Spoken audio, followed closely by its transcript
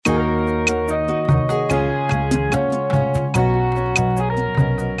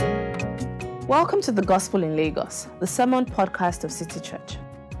Welcome to the Gospel in Lagos, the sermon podcast of City Church.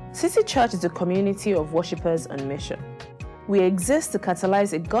 City Church is a community of worshippers on mission. We exist to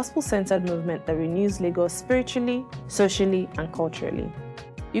catalyze a gospel-centered movement that renews Lagos spiritually, socially, and culturally.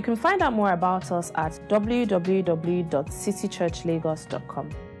 You can find out more about us at www.citychurchlagos.com.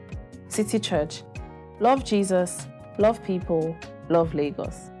 City Church. Love Jesus, love people, love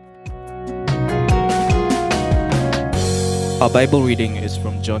Lagos. Our Bible reading is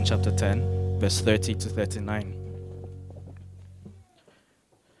from John chapter 10, verse 30 to 39.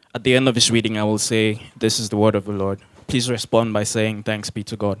 At the end of this reading, I will say, "This is the word of the Lord." Please respond by saying, "Thanks be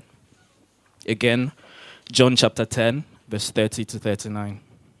to God." Again, John chapter 10, verse 30 to 39.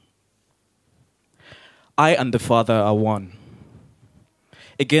 I and the Father are one.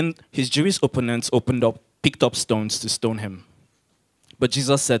 Again, his Jewish opponents picked up stones to stone him. But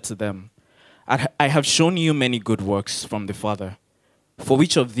Jesus said to them, I have shown you many good works from the Father. For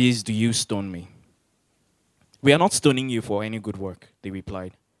which of these do you stone me? We are not stoning you for any good work, they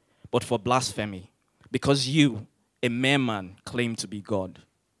replied, but for blasphemy, because you, a mere man, claim to be God.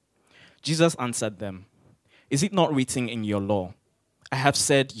 Jesus answered them, Is it not written in your law, I have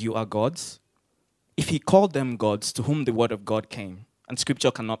said you are gods? If he called them gods to whom the word of God came, and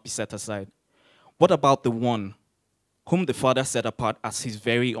scripture cannot be set aside, what about the one whom the Father set apart as his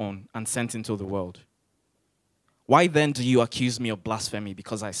very own and sent into the world? Why then do you accuse me of blasphemy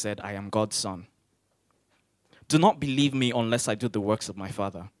because I said I am God's son? Do not believe me unless I do the works of my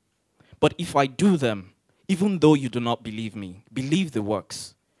Father. But if I do them, even though you do not believe me, believe the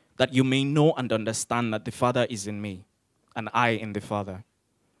works, that you may know and understand that the Father is in me, and I in the Father.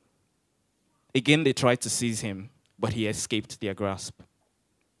 Again they tried to seize him, but he escaped their grasp.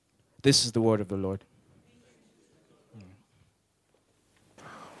 This is the word of the Lord.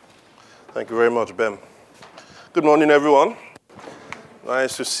 Thank you very much, Ben. Good morning, everyone.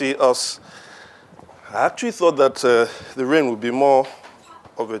 Nice to see us. I actually thought that the rain would be more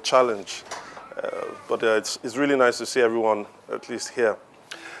of a challenge, but it's really nice to see everyone, at least here.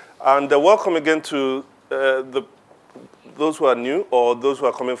 And welcome again to those who are new or those who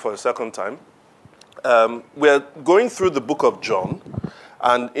are coming for a second time. We're going through the book of John,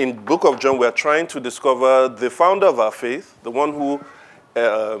 and in the book of John, we're trying to discover the founder of our faith, the one who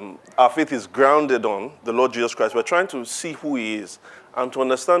our faith is grounded on, the Lord Jesus Christ. We're trying to see who he is and to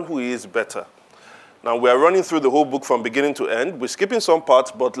understand who he is better. Now, we're running through the whole book from beginning to end. We're skipping some parts,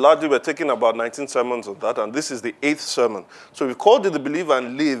 but largely we're taking about 19 sermons on that, and this is the 8th sermon. So we've called it the Believe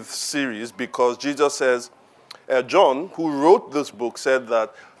and Live series because Jesus says, John, who wrote this book, said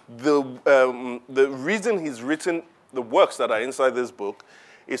that the reason he's written the works that are inside this book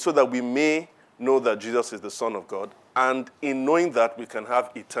is so that we may know that Jesus is the Son of God, and in knowing that, we can have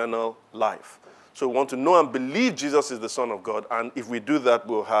eternal life. So we want to know and believe Jesus is the Son of God, and if we do that,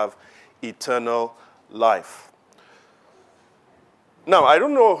 we'll have eternal life. Now, I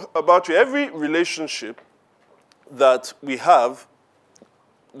don't know about you. Every relationship that we have,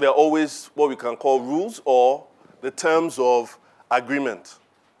 there are always what we can call rules or the terms of agreement.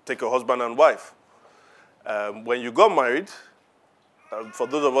 Take a husband and wife. When you got married, for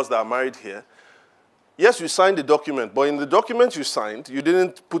those of us that are married here, yes, you signed the document, but in the document you signed, you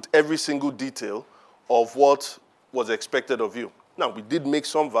didn't put every single detail of what was expected of you. Now, we did make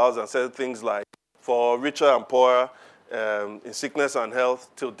some vows and said things like, for richer and poorer, in sickness and health,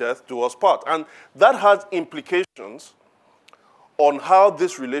 till death do us part. And that has implications on how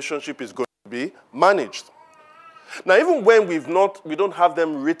this relationship is going to be managed. Now, even when we don't have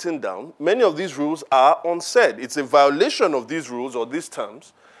them written down, many of these rules are unsaid. It's a violation of these rules or these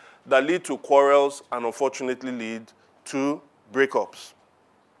terms that lead to quarrels and unfortunately lead to breakups.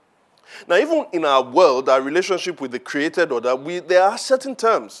 Now, even in our world, our relationship with the created order, there are certain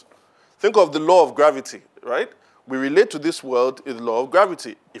terms. Think of the law of gravity, right? We relate to this world in the law of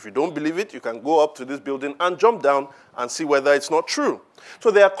gravity. If you don't believe it, you can go up to this building and jump down and see whether it's not true.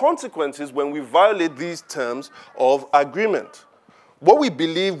 So there are consequences when we violate these terms of agreement. What we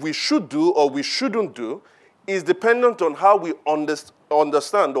believe we should do or we shouldn't do is dependent on how we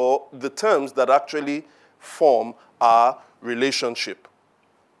understand or the terms that actually form our relationship.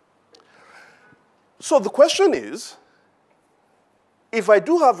 So the question is, if I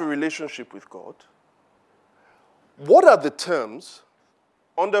do have a relationship with God, what are the terms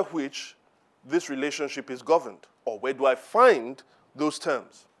under which this relationship is governed? Or where do I find those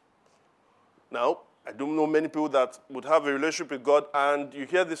terms? Now, I don't know many people that would have a relationship with God, and you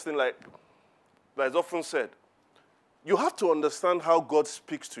hear this thing like, that is often said, you have to understand how God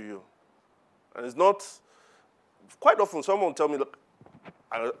speaks to you. And it's not, quite often someone will tell me, look,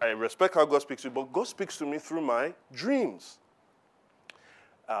 I respect how God speaks to you, but God speaks to me through my dreams.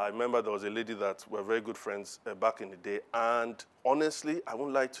 I remember there was a lady that were very good friends back in the day, and honestly, I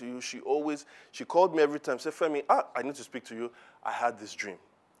won't lie to you, she called me every time, said, Femi, I need to speak to you. I had this dream.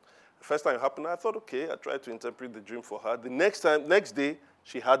 The first time it happened, I thought, okay, I tried to interpret the dream for her. The next day,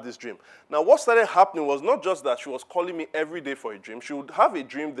 she had this dream. Now, what started happening was not just that she was calling me every day for a dream. She would have a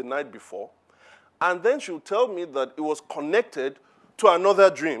dream the night before, and then she would tell me that it was connected to another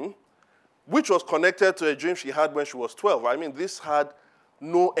dream, which was connected to a dream she had when she was 12. I mean, this had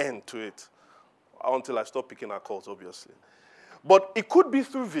no end to it until I stopped picking her calls, obviously. But it could be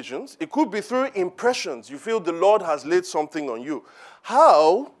through visions. It could be through impressions. You feel the Lord has laid something on you.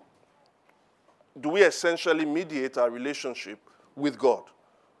 How do we essentially mediate our relationship with God?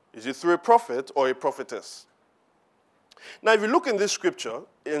 Is it through a prophet or a prophetess? Now, if you look in this scripture,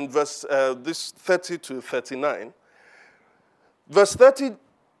 in verse this 30 to 39, verse 30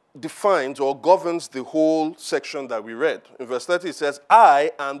 defines or governs the whole section that we read. In verse 30 it says,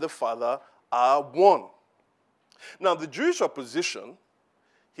 I and the Father are one. Now the Jewish opposition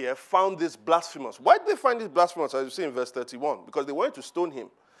here found this blasphemous. Why did they find this blasphemous, as you see in verse 31? Because they wanted to stone him.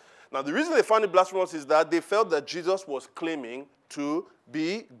 Now the reason they found it blasphemous is that they felt that Jesus was claiming to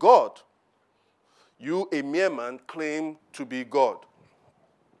be God. You, a mere man, claim to be God.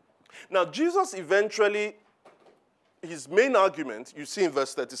 Now Jesus eventually, his main argument, you see in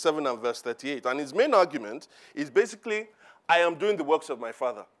verse 37 and verse 38, and his main argument is basically, I am doing the works of my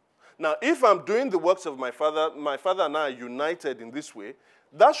Father. Now, if I'm doing the works of my Father and I are united in this way,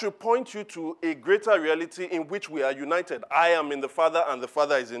 that should point you to a greater reality in which we are united. I am in the Father and the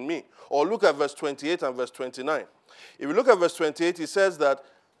Father is in me. Or look at verse 28 and verse 29. If you look at verse 28, it says that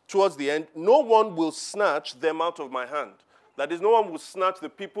towards the end, no one will snatch them out of my hand. That is, no one will snatch the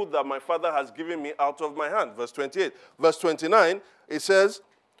people that my Father has given me out of my hand. Verse 28. Verse 29, it says,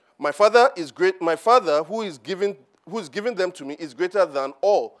 my Father is great. My Father who is given them to me is greater than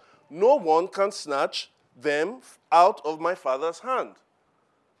all. No one can snatch them out of my Father's hand.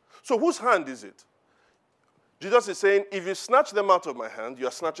 So whose hand is it? Jesus is saying, if you snatch them out of my hand, you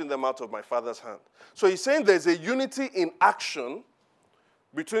are snatching them out of my Father's hand. So he's saying there's a unity in action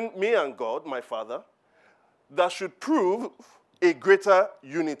between me and God, my Father, that should prove a greater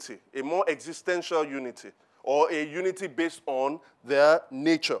unity, a more existential unity, or a unity based on their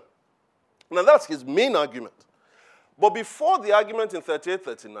nature. Now that's his main argument. But before the argument in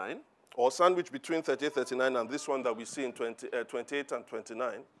 38-39, or sandwich between 38-39 and this one that we see in 28 and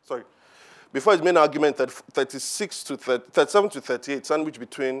 29, before his main argument, 37 to 38, sandwich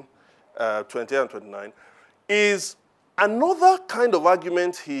between 28 and 29, is another kind of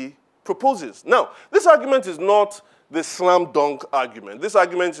argument he proposes. Now, this argument is not the slam dunk argument. This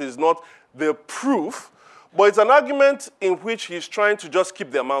argument is not the proof, but it's an argument in which he's trying to just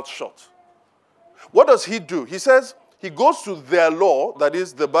keep their mouth shut. What does he do? He says he goes to their law, that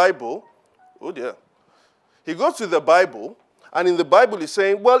is the Bible. Oh dear. He goes to the Bible, and in the Bible he's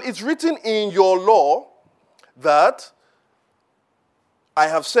saying, well, it's written in your law that I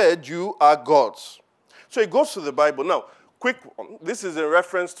have said you are gods. So he goes to the Bible. Now, quick one. This is in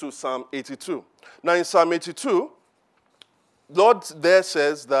reference to Psalm 82. Now, in Psalm 82, Lord there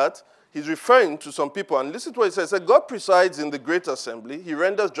says that he's referring to some people. And listen to what he says. He said, God presides in the great assembly. He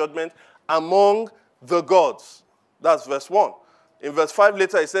renders judgment among the gods. That's verse 1. In verse 5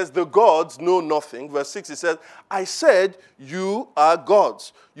 later, he says, the gods know nothing. Verse 6, he says, I said you are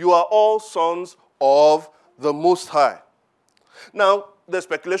gods. You are all sons of the Most High. Now, there's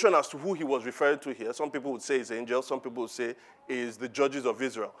speculation as to who he was referring to here. Some people would say it's angels. Some people would say it's the judges of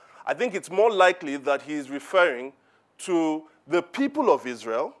Israel. I think it's more likely that he is referring to the people of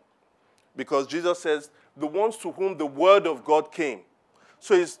Israel, because Jesus says, the ones to whom the word of God came.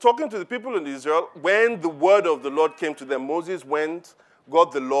 So he's talking to the people in Israel. When the word of the Lord came to them, Moses went,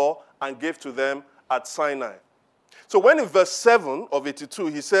 got the law, and gave to them at Sinai. So when in verse 7 of 82,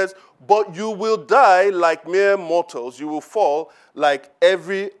 he says, but you will die like mere mortals. You will fall like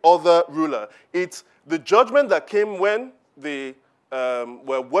every other ruler. It's the judgment that came when they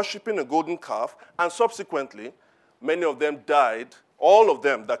were worshipping a golden calf, and subsequently, many of them died. All of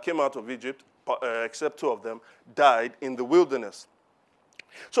them that came out of Egypt, except 2 of them, died in the wilderness.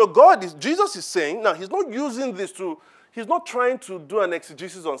 So Jesus is saying, now he's not using this he's not trying to do an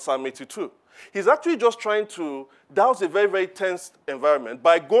exegesis on Psalm 82. He's actually just trying to douse a very, very tense environment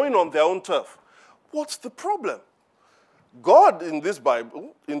by going on their own turf. What's the problem? God in this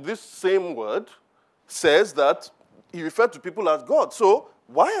Bible, in this same word, says that he referred to people as God. So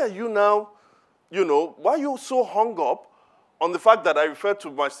why are you now, why are you so hung up on the fact that I refer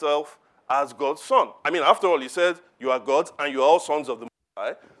to myself as God's son? I mean, after all, he says you are gods and you are all sons of the Most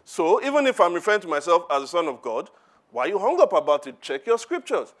High. So even if I'm referring to myself as a son of God, Why are you hung up about it? Check your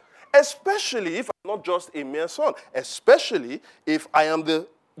scriptures. Especially if I'm not just a mere son. Especially if I am the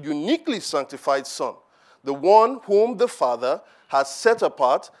uniquely sanctified son. The one whom the Father has set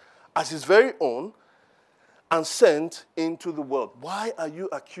apart as his very own and sent into the world. Why are you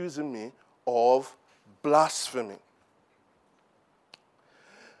accusing me of blasphemy?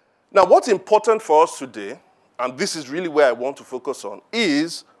 Now, what's important for us today, and this is really where I want to focus on,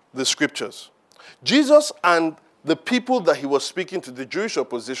 is the scriptures. Jesus and the people that he was speaking to, the Jewish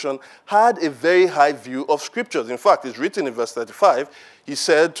opposition, had a very high view of scriptures. In fact, it's written in verse 35, he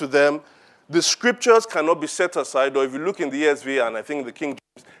said to them, the scriptures cannot be set aside, or if you look in the ESV and I think the King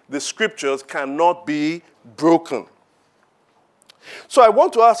James, the scriptures cannot be broken. So I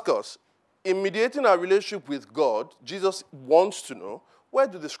want to ask us, in mediating our relationship with God, Jesus wants to know, where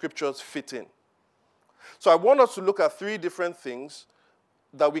do the scriptures fit in? So I want us to look at three different things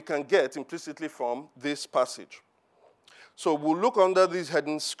that we can get implicitly from this passage. So we'll look under these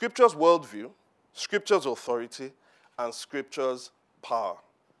headings: Scripture's worldview, Scripture's authority, and Scripture's power.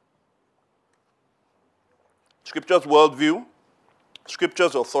 Scripture's worldview,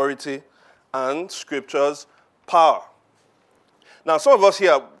 Scripture's authority, and Scripture's power. Now, some of us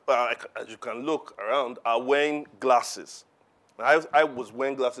here, as you can look around, are wearing glasses. I was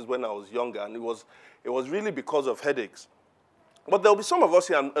wearing glasses when I was younger, and it was really because of headaches. But there'll be some of us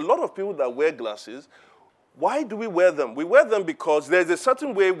here, and a lot of people that wear glasses. Why do we wear them? We wear them because there's a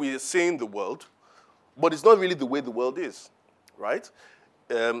certain way we are seeing the world, but it's not really the way the world is, right?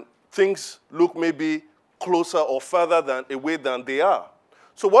 Things look maybe closer or further away than they are.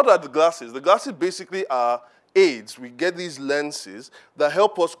 So what are the glasses? The glasses basically are aids. We get these lenses that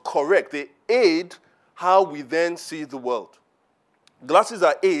help us correct. They aid how we then see the world. Glasses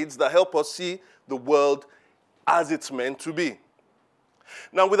are aids that help us see the world as it's meant to be.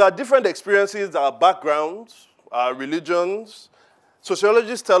 Now, with our different experiences, our backgrounds, our religions,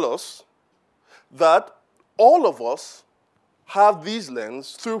 sociologists tell us that all of us have these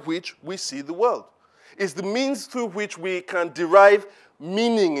lenses through which we see the world. It's the means through which we can derive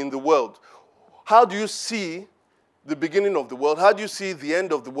meaning in the world. How do you see the beginning of the world? How do you see the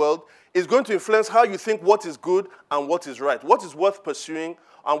end of the world? It's going to influence how you think what is good and what is right, what is worth pursuing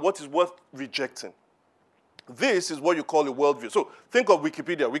and what is worth rejecting. This is what you call a worldview. So think of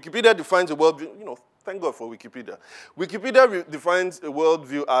Wikipedia. Wikipedia defines a worldview. Thank God for Wikipedia. Wikipedia defines a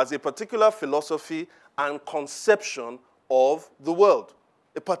worldview as a particular philosophy and conception of the world.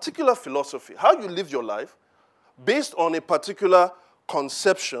 A particular philosophy. How you live your life based on a particular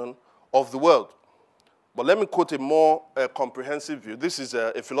conception of the world. But let me quote a more comprehensive view. This is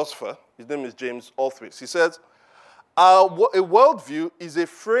a philosopher. His name is James Althwaite. He says, a worldview is a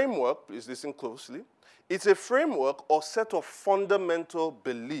framework, please listen closely, it's a framework or set of fundamental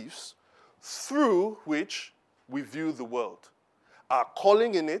beliefs through which we view the world, our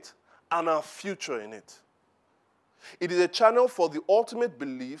calling in it, and our future in it. It is a channel for the ultimate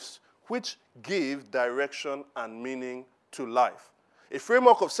beliefs which give direction and meaning to life. A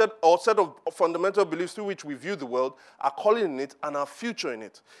framework of set of fundamental beliefs through which we view the world, our calling in it, and our future in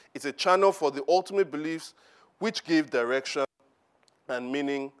it. It's a channel for the ultimate beliefs which give direction and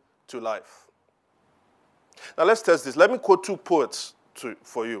meaning to life. Now let's test this. Let me quote two poets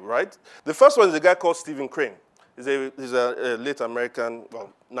for you, right? The first one is a guy called Stephen Crane. He's a late American,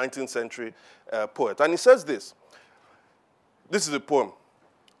 19th century poet. And he says this. This is a poem.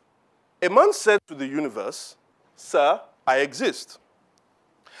 A man said to the universe, "Sir, I exist.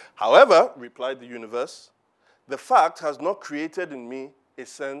 However," replied the universe, "the fact has not created in me a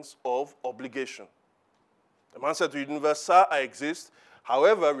sense of obligation." The man said to the universe, "Sir, I exist.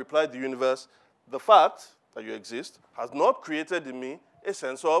 However," replied the universe, "the fact that you exist has not created in me a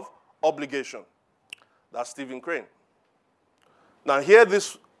sense of obligation." That's Stephen Crane. Now hear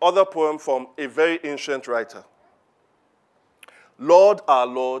this other poem from a very ancient writer. "Lord, our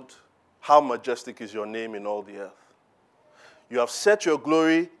Lord, how majestic is your name in all the earth. You have set your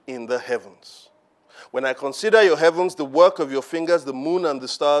glory in the heavens. When I consider your heavens, the work of your fingers, the moon and the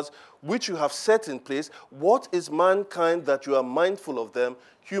stars, which you have set in place, what is mankind that you are mindful of them,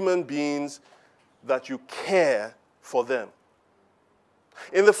 human beings that you care for them?"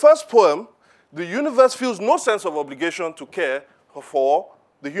 In the first poem, the universe feels no sense of obligation to care for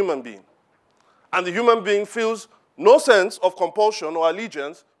the human being. And the human being feels no sense of compulsion or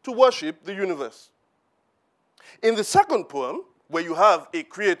allegiance to worship the universe. In the second poem, where you have a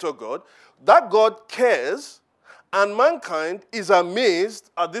creator God, that God cares, and mankind is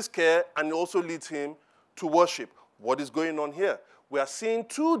amazed at this care, and it also leads him to worship. What is going on here? We are seeing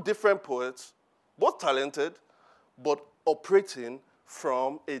two different poets, both talented, but operating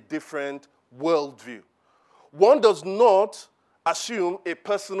from a different worldview. One does not assume a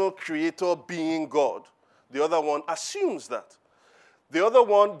personal creator being God. The other one assumes that. The other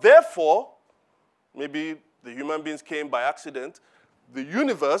one, therefore, maybe the human beings came by accident, the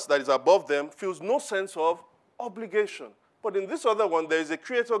universe that is above them feels no sense of obligation. But in this other one, there is a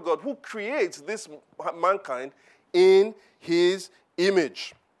creator God who creates this mankind in his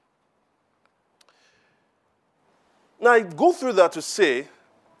image. Now, I go through that to say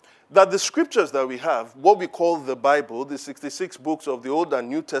that the scriptures that we have, what we call the Bible, the 66 books of the Old and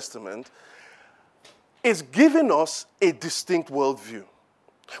New Testament, is giving us a distinct worldview.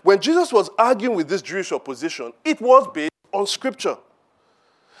 When Jesus was arguing with this Jewish opposition, it was based on scripture.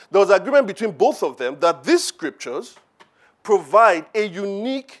 There was agreement between both of them that these scriptures provide a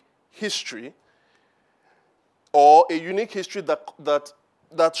unique history, or a unique history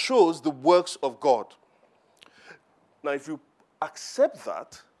that shows the works of God. Now, if you accept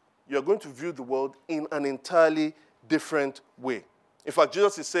that, you're going to view the world in an entirely different way. In fact,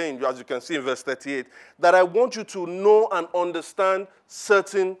 Jesus is saying, as you can see in verse 38, that I want you to know and understand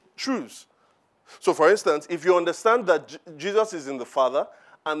certain truths. So, for instance, if you understand that Jesus is in the Father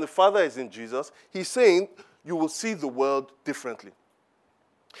and the Father is in Jesus, he's saying you will see the world differently.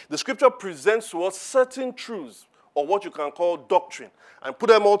 The scripture presents to us certain truths, or what you can call doctrine, and put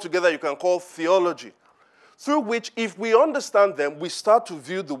them all together you can call theology, through which, if we understand them, we start to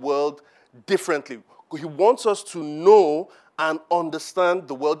view the world differently. He wants us to know and understand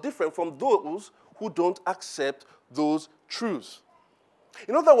the world different from those who don't accept those truths.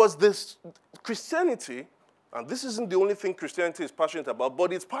 In other words, this Christianity, and this isn't the only thing Christianity is passionate about,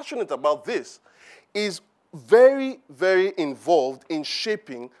 but it's passionate about this, is very, very involved in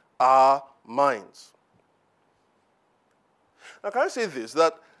shaping our minds. Now, can I say this,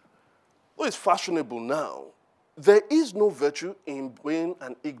 that though it's fashionable now, there is no virtue in being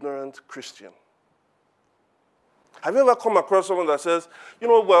an ignorant Christian. Have you ever come across someone that says, you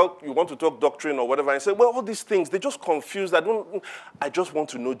want to talk doctrine or whatever, and say, well, all these things, they just confused. I just want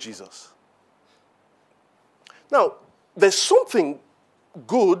to know Jesus. Now, there's something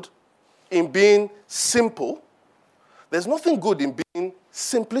good in being simple. There's nothing good in being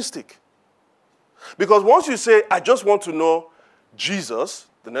simplistic. Because once you say, I just want to know Jesus,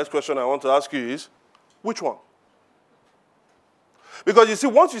 the next question I want to ask you is, which one? Because you see,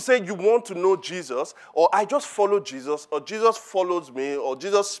 once you say you want to know Jesus, or I just follow Jesus, or Jesus follows me, or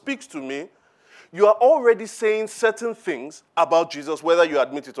Jesus speaks to me, you are already saying certain things about Jesus, whether you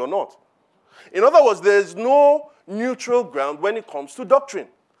admit it or not. In other words, there is no neutral ground when it comes to doctrine.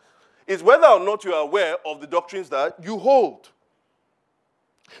 It's whether or not you are aware of the doctrines that you hold.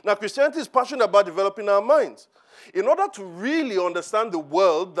 Now, Christianity is passionate about developing our minds. In order to really understand the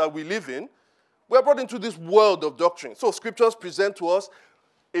world that we live in, we're brought into this world of doctrine. So scriptures present to us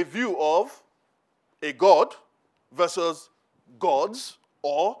a view of a God versus gods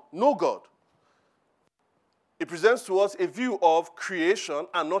or no God. It presents to us a view of creation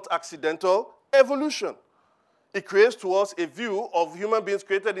and not accidental evolution. It creates to us a view of human beings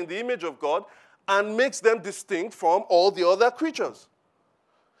created in the image of God and makes them distinct from all the other creatures.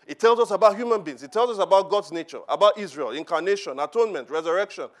 It tells us about human beings. It tells us about God's nature, about Israel, incarnation, atonement,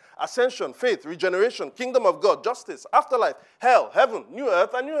 resurrection, ascension, faith, regeneration, kingdom of God, justice, afterlife, hell, heaven, new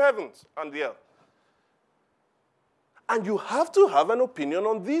earth, and new heavens and the earth. And you have to have an opinion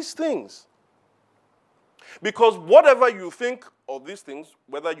on these things. Because whatever you think of these things,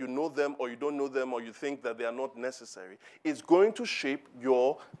 whether you know them or you don't know them or you think that they are not necessary, is going to shape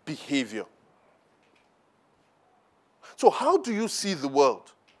your behavior. So how do you see the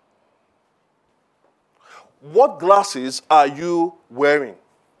world? What glasses are you wearing?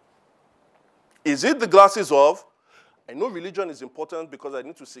 Is it the glasses of, I know religion is important because I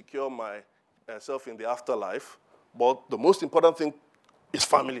need to secure myself in the afterlife, but the most important thing is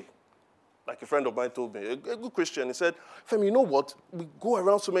family. Like a friend of mine told me, a good Christian, he said, Femi, you know what? We go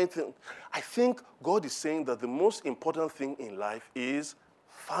around so many things. I think God is saying that the most important thing in life is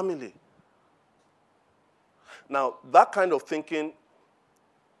family. Now, that kind of thinking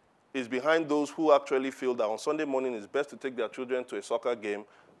is behind those who actually feel that on Sunday morning it's best to take their children to a soccer game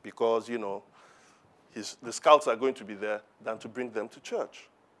because, the scouts are going to be there than to bring them to church.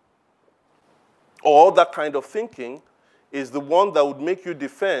 Or that kind of thinking is the one that would make you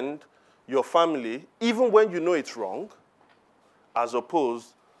defend your family even when you know it's wrong, as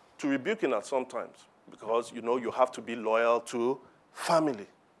opposed to rebuking it sometimes because, you have to be loyal to family.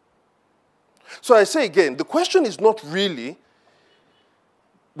 So I say again, the question is not really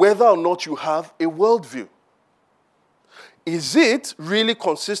whether or not you have a worldview. Is it really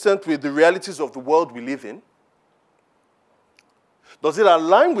consistent with the realities of the world we live in? Does it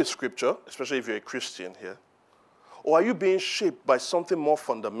align with Scripture, especially if you're a Christian here? Or are you being shaped by something more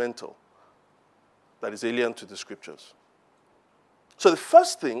fundamental that is alien to the scriptures? So the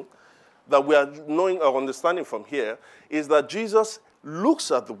first thing that we are knowing or understanding from here is that Jesus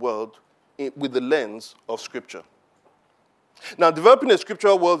looks at the world with the lens of Scripture. Now, developing a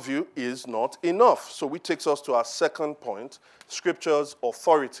scriptural worldview is not enough. So which takes us to our second point, Scripture's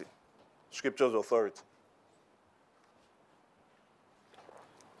authority. Scripture's authority.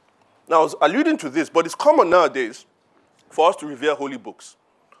 Now, I was alluding to this, but it's common nowadays for us to revere holy books.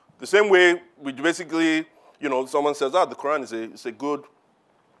 The same way we basically, someone says, the Quran is a good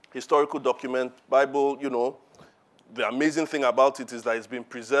historical document. Bible, the amazing thing about it is that it's been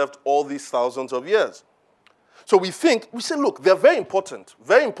preserved all these thousands of years. So we say, look, they're very important.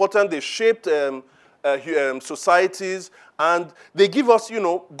 Very important. They shaped societies, and they give us,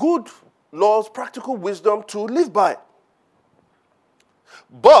 good laws, practical wisdom to live by.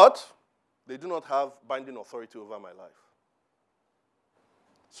 But they do not have binding authority over my life.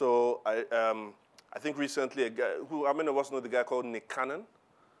 So I think recently, how many of us know the guy called Nick Cannon?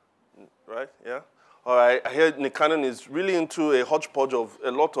 Right? Yeah? All right. I hear Nick Cannon is really into a hodgepodge of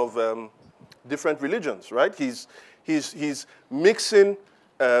a lot of different religions, right? He's mixing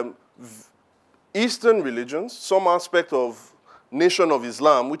Eastern religions, some aspect of Nation of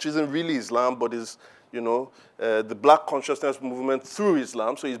Islam, which isn't really Islam, but is, the black consciousness movement through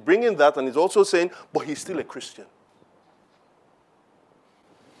Islam. So he's bringing that, and he's also saying, but he's still a Christian.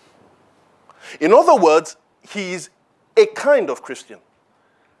 In other words, he's a kind of Christian.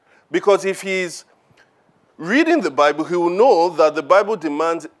 Because if he's reading the Bible, he will know that the Bible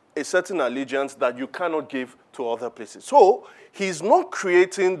demands a certain allegiance that you cannot give to other places. So he's not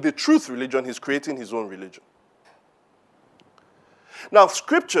creating the truth religion, he's creating his own religion. Now,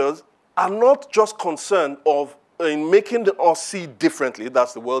 scriptures are not just concerned in making us see differently.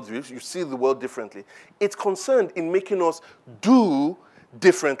 That's the worldview. You see the world differently. It's concerned in making us do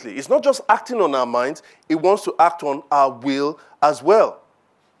differently. It's not just acting on our minds. It wants to act on our will as well.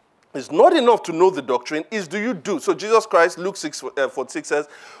 It's not enough to know the doctrine. It's do you do. So Jesus Christ, Luke 6:46 says,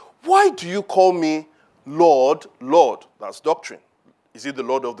 why do you call me Lord, Lord? That's doctrine. Is he the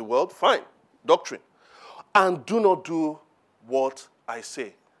Lord of the world? Fine. Doctrine. And do not do what I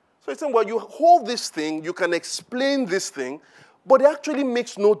say. So he's saying, well, you hold this thing, you can explain this thing, but it actually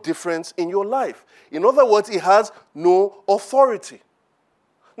makes no difference in your life. In other words, it has no authority.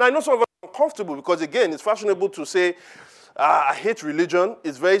 Now, I know some of us are uncomfortable because, again, it's fashionable to say, I hate religion.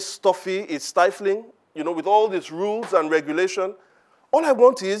 It's very stuffy. It's stifling, with all these rules and regulation. All I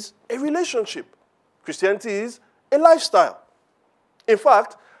want is a relationship. Christianity is a lifestyle. In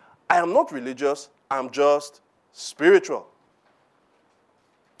fact, I am not religious. I'm just spiritual.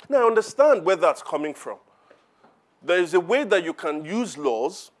 Now, I understand where that's coming from. There is a way that you can use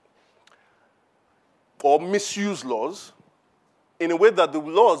laws or misuse laws in a way that the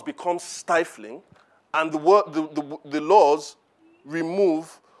laws become stifling and the laws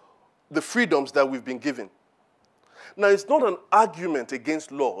remove the freedoms that we've been given. Now, it's not an argument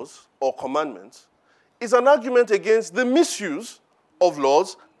against laws or commandments. It's an argument against the misuse of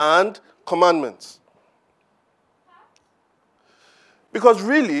laws and commandments. Because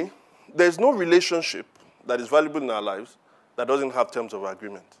really, there's no relationship that is valuable in our lives that doesn't have terms of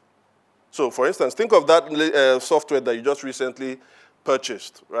agreement. So, for instance, think of that software that you just recently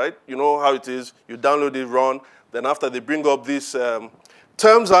purchased, right? You know how it is. You download it, run. Then after they bring up these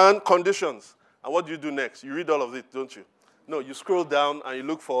terms and conditions. And what do you do next? You read all of it, don't you? No, you scroll down and you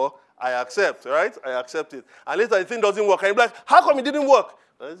look for, I accept, right? I accept it. And later the thing doesn't work. And you're like, how come it didn't work?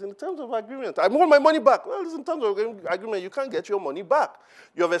 Well, it's in terms of agreement. I want my money back. Well, it's in terms of agreement. You can't get your money back.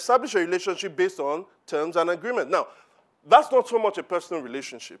 You have established a relationship based on terms and agreement. Now, that's not so much a personal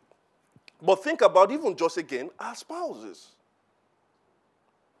relationship. But think about even just, again, our spouses.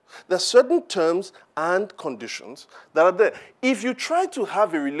 There are certain terms and conditions that are there. If you try to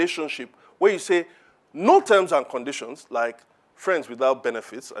have a relationship where you say no terms and conditions, like friends without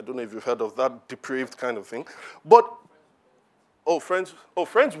benefits, I don't know if you've heard of that depraved kind of thing, but, friends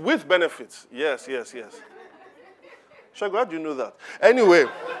with benefits. Yes. Shagu, how do you know that? Anyway,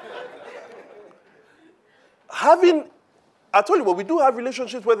 I told you, we do have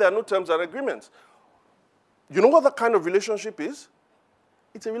relationships where there are no terms and agreements. You know what that kind of relationship is?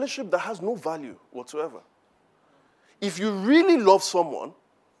 It's a relationship that has no value whatsoever. If you really love someone,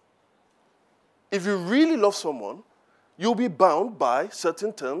 you'll be bound by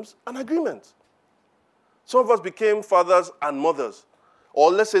certain terms and agreements. Some of us became fathers and mothers,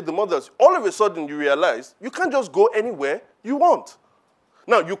 or let's say the mothers. All of a sudden, you realize you can't just go anywhere you want.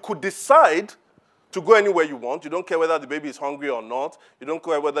 Now, you could decide to go anywhere you want. You don't care whether the baby is hungry or not. You don't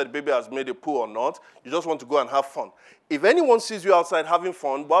care whether the baby has made a poo or not. You just want to go and have fun. If anyone sees you outside having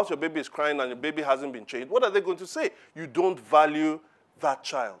fun whilst your baby is crying and your baby hasn't been changed, what are they going to say? You don't value that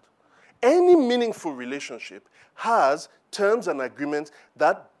child. Any meaningful relationship has terms and agreements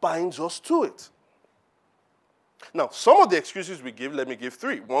that binds us to it. Now, some of the excuses we give, let me give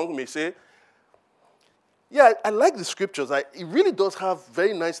three. One may say, yeah, I like the scriptures. It really does have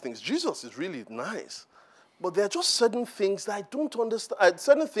very nice things. Jesus is really nice. But there are just certain things that I don't understand.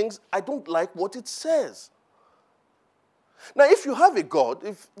 Certain things I don't like what it says. Now, if you have a God,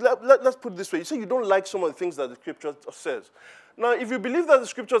 let's put it this way. You say you don't like some of the things that the scripture says. Now, if you believe that the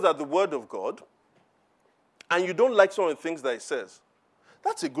scriptures are the word of God, and you don't like some of the things that it says,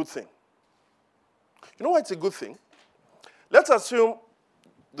 that's a good thing. You know why it's a good thing? Let's assume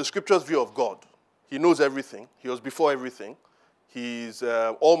the scripture's view of God. He knows everything. He was before everything. He's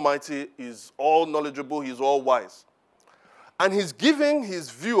almighty. He's all knowledgeable. He's all wise. And he's giving his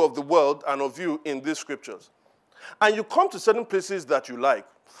view of the world and of you in these scriptures. And you come to certain places that you like.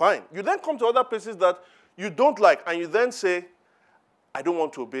 Fine. You then come to other places that you don't like. And you then say, I don't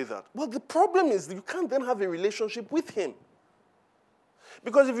want to obey that. Well, the problem is that you can't then have a relationship with him.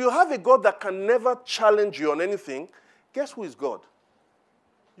 Because if you have a God that can never challenge you on anything, guess who is God?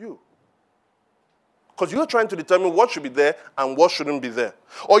 You. Because you're trying to determine what should be there and what shouldn't be there.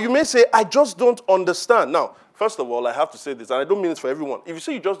 Or you may say, I just don't understand. Now, first of all, I have to say this, and I don't mean this for everyone. If you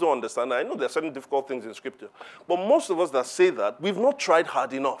say you just don't understand, I know there are certain difficult things in Scripture. But most of us that say that, we've not tried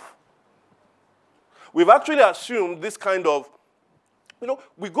hard enough. We've actually assumed this kind of,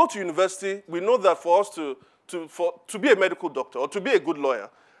 we go to university, we know that for us to be a medical doctor or to be a good lawyer,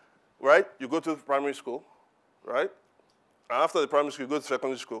 right, you go to primary school, right? And after the primary school, you go to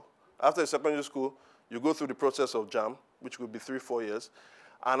secondary school. After the secondary school, you go through the process of JAM, which will be 3-4 years.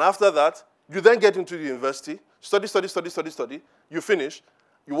 And after that, you then get into the university, study. You finish.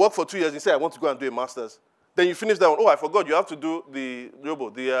 You work for 2 years. You say, I want to go and do a master's. Then you finish that one. Oh, I forgot. You have to do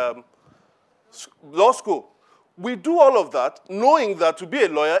the law school. We do all of that knowing that to be a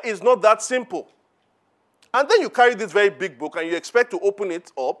lawyer is not that simple. And then you carry this very big book and you expect to open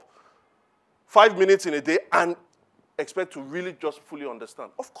it up 5 minutes in a day and expect to really just fully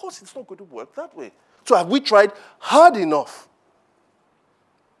understand. Of course, it's not going to work that way. So have we tried hard enough?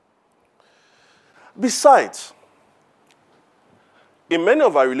 Besides, in many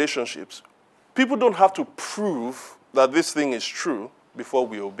of our relationships, people don't have to prove that this thing is true before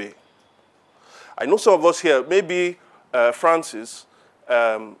we obey. I know some of us here, maybe Francis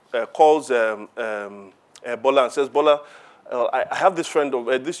calls Bola and says, Bola, I have this friend,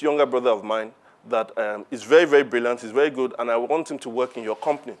 this younger brother of mine, that is very, very brilliant, he's very good, and I want him to work in your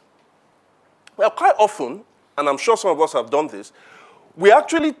company. Well, quite often, and I'm sure some of us have done this, we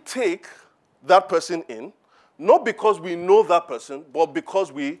actually take that person in, not because we know that person, but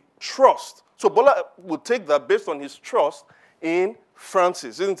because we trust. So Bola will take that based on his trust in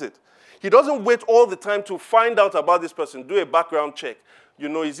Francis, isn't it? He doesn't wait all the time to find out about this person, do a background check.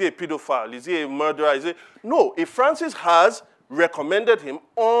 Is he a pedophile? Is he a murderer? No, if Francis has recommended him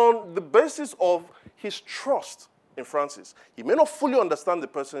on the basis of his trust in Francis, he may not fully understand the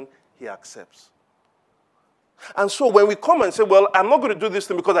person he accepts. And so when we come and say, well, I'm not going to do this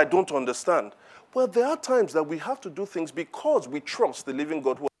thing because I don't understand. Well, there are times that we have to do things because we trust the living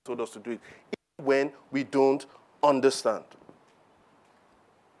God who has told us to do it, even when we don't understand.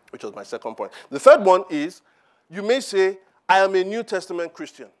 Which was my second point. The third one is, you may say, I am a New Testament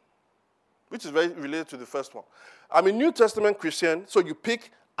Christian, which is very related to the first one. I'm a New Testament Christian, so you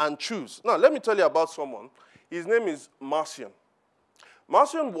pick and choose. Now, let me tell you about someone. His name is Marcion.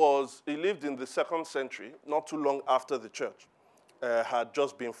 Marcion he lived in the 2nd century, not too long after the church had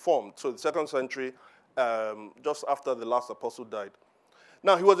just been formed. So the 2nd century, just after the last apostle died.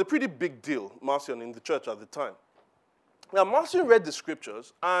 Now, he was a pretty big deal, Marcion, in the church at the time. Now, Marcion read the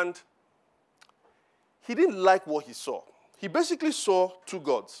scriptures, and he didn't like what he saw. He basically saw two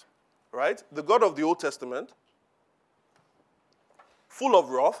gods, right? The God of the Old Testament, full of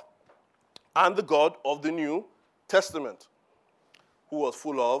wrath, and the God of the New Testament, who was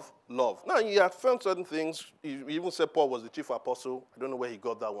full of love. Now, he had found certain things. He even said Paul was the chief apostle. I don't know where he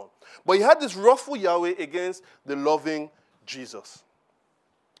got that one. But he had this wrathful Yahweh against the loving Jesus.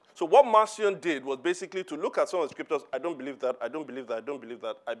 So what Marcion did was basically to look at some of the scriptures. I don't believe that, I don't believe that, I don't believe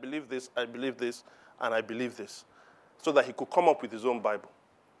that. I believe this, and I believe this. So that he could come up with his own Bible.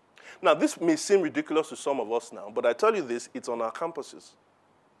 Now, this may seem ridiculous to some of us now, but I tell you this, it's on our campuses.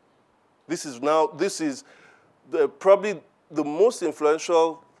 This is probably the most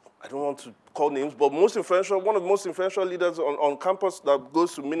influential I don't want to call names, but one of the most influential leaders on campus that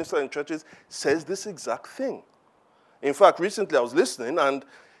goes to minister in churches says this exact thing. In fact, recently I was listening, and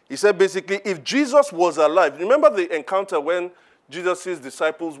he said basically, if Jesus was alive, remember the encounter when Jesus'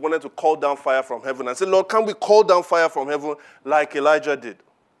 disciples wanted to call down fire from heaven and said, Lord, can we call down fire from heaven like Elijah did?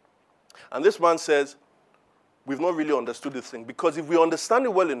 And this man says, we've not really understood this thing, because if we understand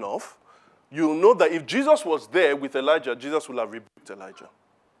it well enough, you'll know that if Jesus was there with Elijah, Jesus would have rebuked Elijah.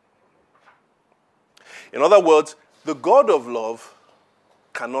 In other words, the God of love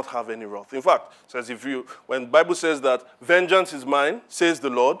cannot have any wrath. In fact, it says when the Bible says that vengeance is mine, says the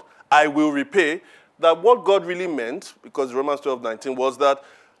Lord, I will repay, that what God really meant, because Romans 12:19, was that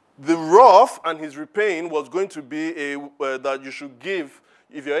the wrath and his repaying was going to be that you should give,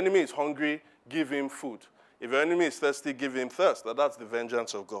 if your enemy is hungry, give him food. If your enemy is thirsty, give him thirst. That's the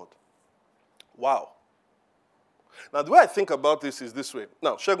vengeance of God. Wow. Now, the way I think about this is this way.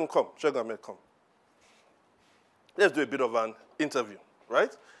 Now, Shegun, come. Shegun, Ahmed, come. Let's do a bit of an interview, right?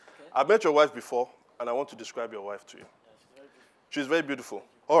 Okay. I've met your wife before, and I want to describe your wife to you. Yeah, she's very beautiful.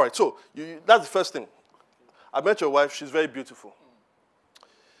 All right, so that's the first thing. I met your wife. She's very beautiful.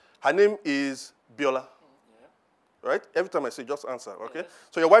 Her name is Biola. Yeah. Right? Every time I say, just answer, okay? Yes.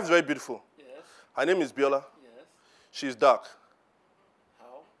 So your wife is very beautiful. Yes. Her name is Biola. Yes. She's dark.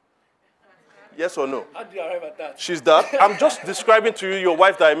 How? Yes or no? How do you arrive at that? She's dark. I'm just describing to you your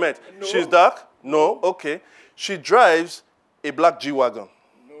wife that I met. No. She's dark? No? Okay. She drives a black G-Wagon.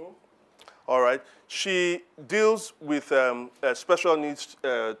 No. All right. She deals with special needs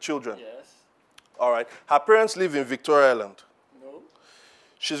children. Yes. All right. Her parents live in Victoria Island. No.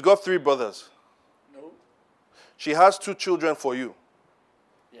 She's got 3 brothers. No. She has 2 children for you.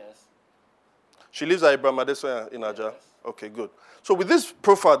 Yes. She lives at Ibrahim Adesoya in Aja. Yes. Okay, good. So with this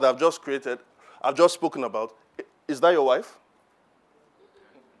profile that I've just created, I've just spoken about, is that your wife?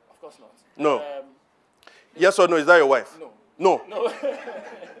 Of course not. No. Yes or no, is that your wife? No. No.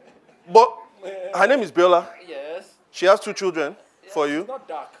 But her name is Biola. Yes. She has 2 children for you. She's not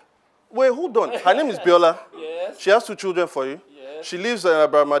dark. Wait, hold on. Her name is Biola. Yes. She has 2 children for you. Yes. She lives in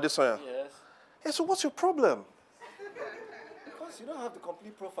Abraham Adesoya. Yes. Yeah, so what's your problem? Because you don't have the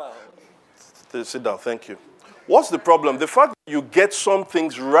complete profile. Sit down, thank you. What's the problem? The fact that you get some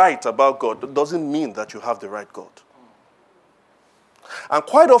things right about God doesn't mean that you have the right God. And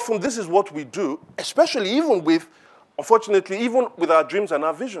quite often, this is what we do, especially unfortunately, even with our dreams and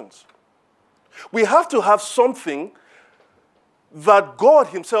our visions. We have to have something that God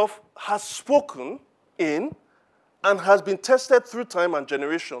himself has spoken in and has been tested through time and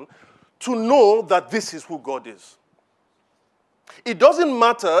generation to know that this is who God is. It doesn't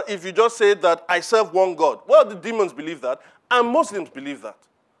matter if you just say that I serve one God. Well, the demons believe that, and Muslims believe that.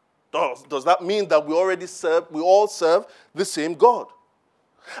 Does that mean that we all serve the same God?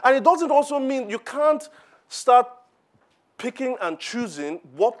 And it doesn't also mean you can't start picking and choosing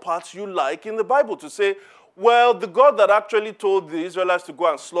what parts you like in the Bible to say, well, the God that actually told the Israelites to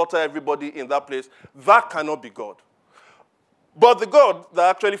go and slaughter everybody in that place, that cannot be God. But the God that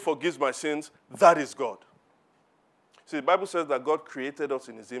actually forgives my sins, that is God. See, the Bible says that God created us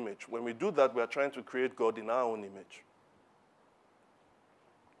in his image. When we do that, we are trying to create God in our own image.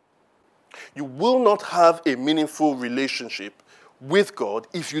 You will not have a meaningful relationship with God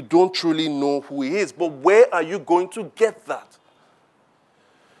if you don't truly know who he is. But where are you going to get that?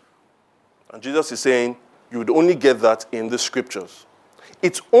 And Jesus is saying, you would only get that in the scriptures.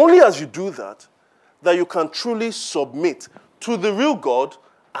 It's only as you do that that you can truly submit to the real God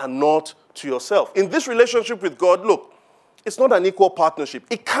and not to yourself. In this relationship with God, look, it's not an equal partnership.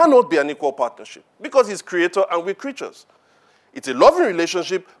 It cannot be an equal partnership because he's creator and we're creatures. It's a loving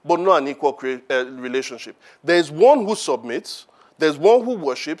relationship, but not an equal relationship. There's one who submits, there's one who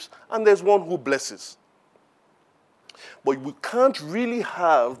worships, and there's one who blesses. But we can't really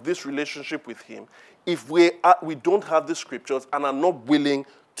have this relationship with him if we don't have the scriptures and are not willing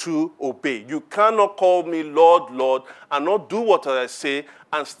to obey. You cannot call me Lord, Lord, and not do what I say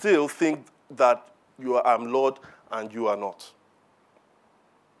and still think that I'm Lord and you are not.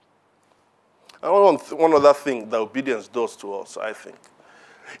 And one other thing that obedience does to us, I think,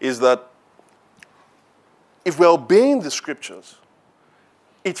 is that if we're obeying the scriptures,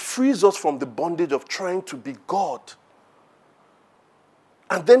 it frees us from the bondage of trying to be God.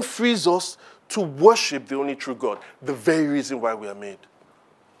 And then frees us to worship the only true God, the very reason why we are made.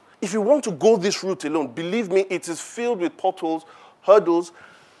 If you want to go this route alone, believe me, it is filled with potholes, hurdles,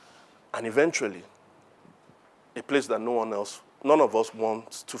 and eventually a place that none of us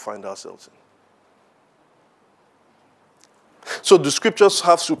wants to find ourselves in. So the scriptures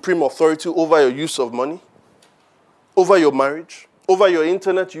have supreme authority over your use of money, over your marriage, over your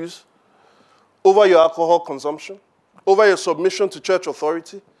internet use, over your alcohol consumption, over your submission to church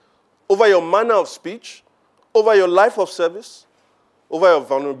authority, over your manner of speech, over your life of service, over your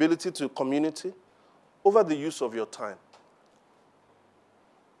vulnerability to community, over the use of your time.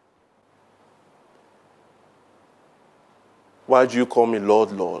 Why do you call me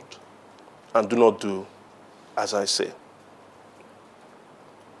Lord, Lord, and do not do as I say?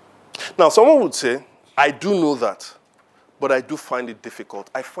 Now, someone would say, I do know that, but I do find it difficult.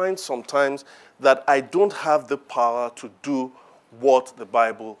 I find sometimes that I don't have the power to do what the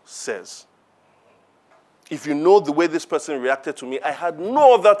Bible says. If you know the way this person reacted to me, I had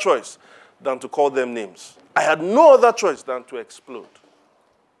no other choice than to call them names. I had no other choice than to explode.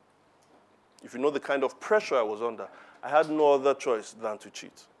 If you know the kind of pressure I was under, I had no other choice than to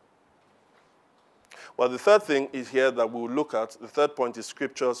cheat. Well, the third thing is here that we'll look at. The third point is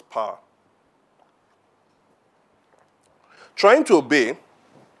Scripture's power. Trying to obey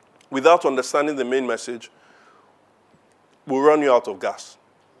without understanding the main message will run you out of gas.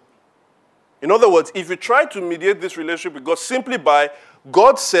 In other words, if you try to mediate this relationship with God simply by,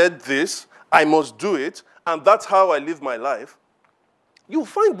 God said this, I must do it, and that's how I live my life, you'll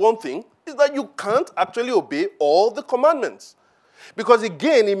find one thing, is that you can't actually obey all the commandments. Because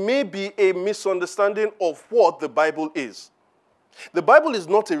again, it may be a misunderstanding of what the Bible is. The Bible is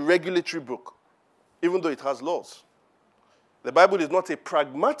not a regulatory book, even though it has laws. The Bible is not a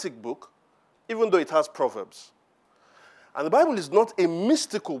pragmatic book, even though it has proverbs. And the Bible is not a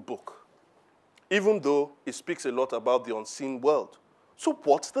mystical book, even though it speaks a lot about the unseen world. So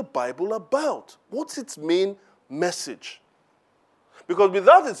what's the Bible about? What's its main message? Because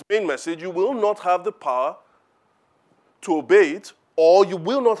without its main message, you will not have the power to obey it, or you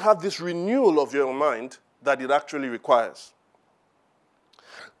will not have this renewal of your mind that it actually requires.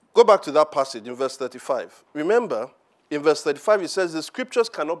 Go back to that passage in verse 35. Remember, in verse 35, it says, the scriptures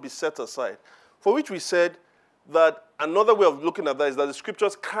cannot be set aside. For which we said that another way of looking at that is that the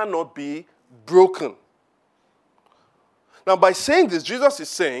scriptures cannot be broken. Now, by saying this, Jesus is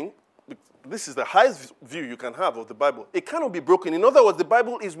saying, this is the highest view you can have of the Bible. It cannot be broken. In other words, the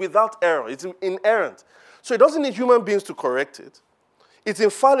Bible is without error. It's inerrant. So it doesn't need human beings to correct it. It's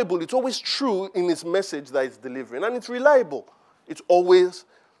infallible. It's always true in its message that it's delivering. And it's reliable. It's always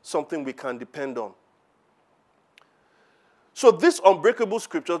something we can depend on. So this unbreakable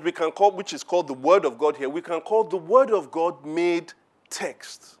scriptures we can call, which is called the Word of God here, we can call the Word of God made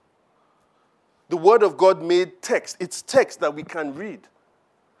text. The Word of God made text. It's text that we can read.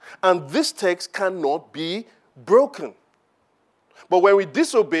 And this text cannot be broken. But when we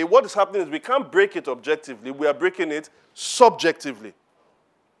disobey, what is happening is we can't break it objectively. We are breaking it subjectively.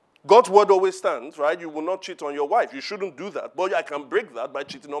 God's word always stands, right? You will not cheat on your wife. You shouldn't do that. But I can break that by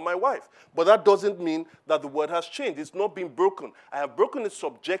cheating on my wife. But that doesn't mean that the word has changed. It's not been broken. I have broken it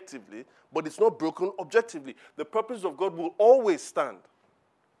subjectively, but it's not broken objectively. The purpose of God will always stand.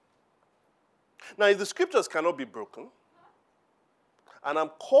 Now, if the scriptures cannot be broken, and I'm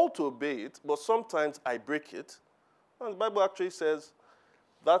called to obey it, but sometimes I break it, and the Bible actually says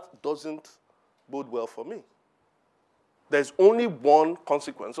that doesn't bode well for me. There's only one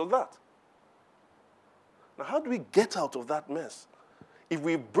consequence of that. Now, how do we get out of that mess? If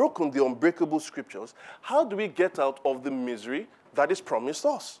we've broken the unbreakable scriptures, how do we get out of the misery that is promised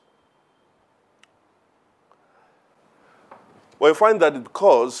us? Well, you find that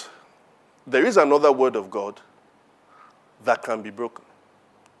because there is another word of God that can be broken,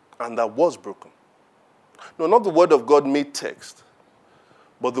 and that was broken. No, not the word of God made text,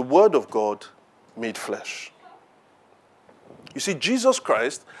 but the word of God made flesh. You see, Jesus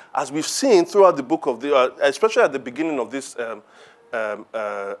Christ, as we've seen throughout the book of the, especially at the beginning of this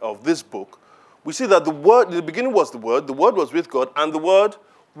book, we see that the word, in the beginning was the word was with God, and the word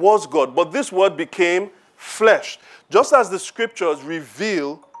was God. But this word became flesh. Just as the scriptures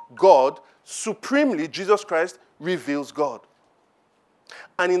reveal God, supremely, Jesus Christ reveals God.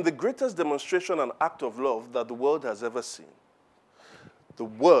 And in the greatest demonstration and act of love that the world has ever seen, the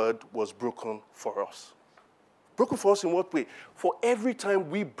word was broken for us. Broken for us in what way? For every time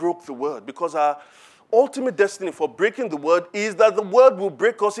we broke the word, because our ultimate destiny for breaking the word is that the word will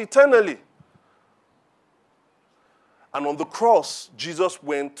break us eternally. And on the cross, Jesus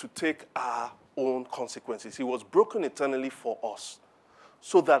went to take our own consequences. He was broken eternally for us,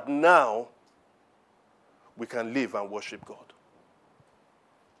 so that now we can live and worship God.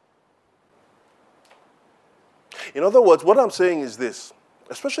 In other words, what I'm saying is this,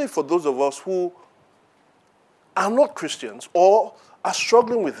 especially for those of us who are not Christians or are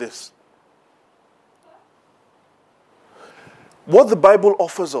struggling with this. What the Bible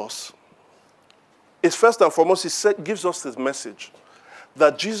offers us is first and foremost, gives us this message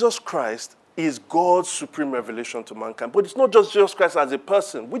that Jesus Christ is God's supreme revelation to mankind. But it's not just Jesus Christ as a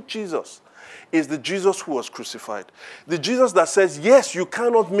person. Which Jesus? Is the Jesus who was crucified. The Jesus that says, yes, you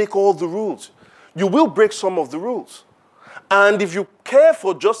cannot make all the rules. You will break some of the rules. And if you care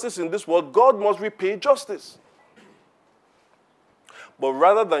for justice in this world, God must repay justice. But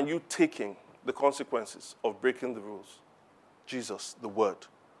rather than you taking the consequences of breaking the rules, Jesus, the Word,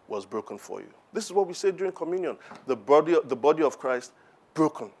 was broken for you. This is what we say during communion. The body of Christ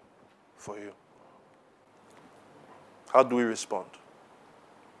broken for you. How do we respond?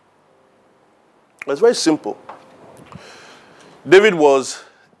 It's very simple. David was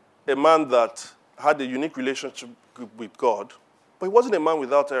a man that had a unique relationship with God, but he wasn't a man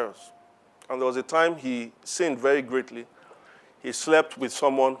without errors. And there was a time he sinned very greatly. He slept with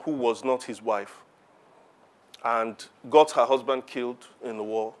someone who was not his wife and got her husband killed in the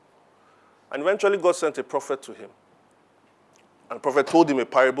war. And eventually God sent a prophet to him. And the prophet told him a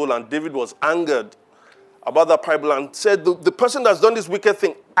parable, and David was angered about that parable and said, the person that's done this wicked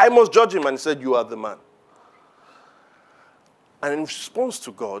thing, I must judge him. And he said, you are the man. And in response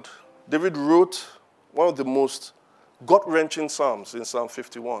to God, David wrote one of the most gut-wrenching psalms in Psalm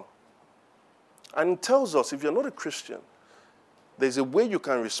 51. And it tells us, if you're not a Christian, there's a way you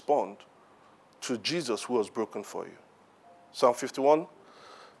can respond to Jesus who was broken for you. Psalm 51,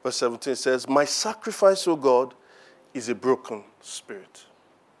 verse 17 says, my sacrifice, O God, is a broken spirit.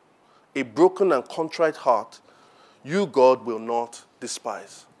 A broken and contrite heart, you, God, will not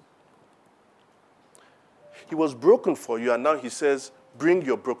despise. He was broken for you, and now he says, bring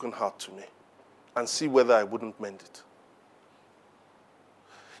your broken heart to me and see whether I wouldn't mend it.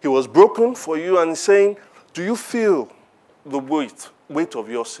 He was broken for you and saying, do you feel the weight of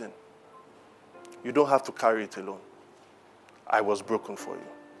your sin? You don't have to carry it alone. I was broken for you.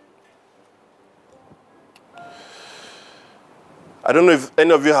 I don't know if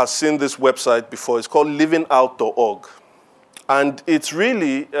any of you have seen this website before. It's called livingout.org. And it's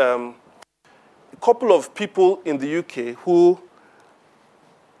really a couple of people in the UK who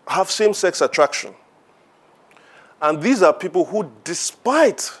have same-sex attraction. And these are people who,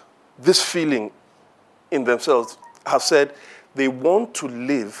 despite this feeling in themselves, have said they want to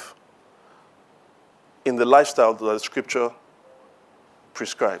live in the lifestyle that the Scripture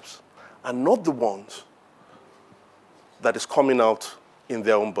prescribes, and not the ones that is coming out in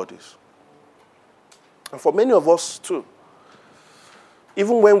their own bodies. And for many of us too,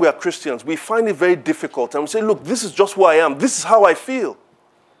 even when we are Christians, we find it very difficult, and we say, look, this is just who I am. This is how I feel.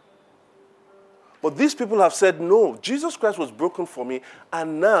 But these people have said, no, Jesus Christ was broken for me,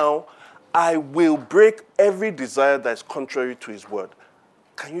 and now I will break every desire that is contrary to his word.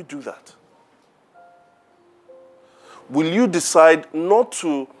 Can you do that? Will you decide not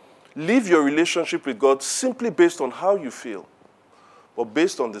to live your relationship with God simply based on how you feel, but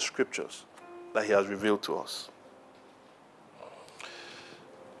based on the scriptures that he has revealed to us?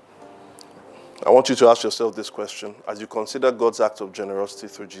 I want you to ask yourself this question as you consider God's act of generosity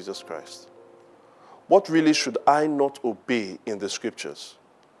through Jesus Christ. What really should I not obey in the scriptures?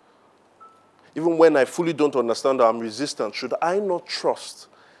 Even when I fully don't understand or I'm resistant, should I not trust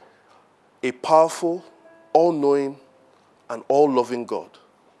a powerful, all-knowing, and all-loving God?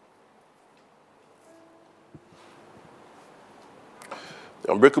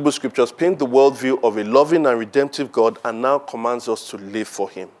 The Unbreakable Scriptures paint the worldview of a loving and redemptive God and now commands us to live for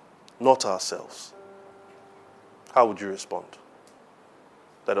him, not ourselves. How would you respond?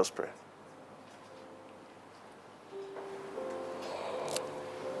 Let us pray.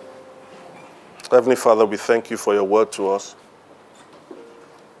 Heavenly Father, we thank you for your word to us.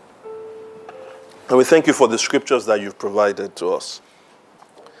 And we thank you for the scriptures that you've provided to us.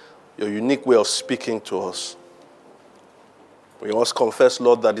 Your unique way of speaking to us. We must confess,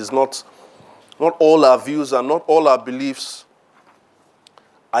 Lord, that it's not all our views and not all our beliefs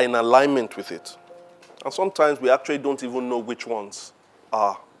are in alignment with it. And sometimes we actually don't even know which ones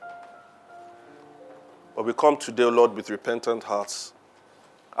are. But we come today, Lord, with repentant hearts,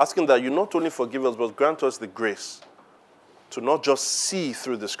 asking that you not only forgive us, but grant us the grace to not just see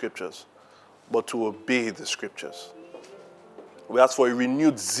through the scriptures, but to obey the scriptures. We ask for a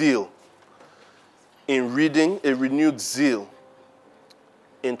renewed zeal in reading, a renewed zeal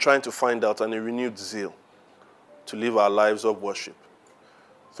in trying to find out, and a renewed zeal to live our lives of worship.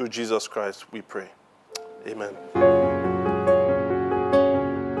 Through Jesus Christ, we pray. Amen.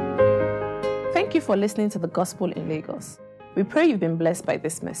 Thank you for listening to the Gospel in Lagos. We pray you've been blessed by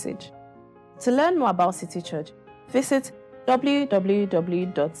this message. To learn more about City Church, visit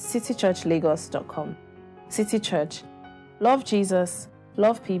www.citychurchlagos.com. City Church. Love Jesus,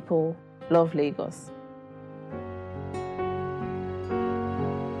 love people, Love Lagos.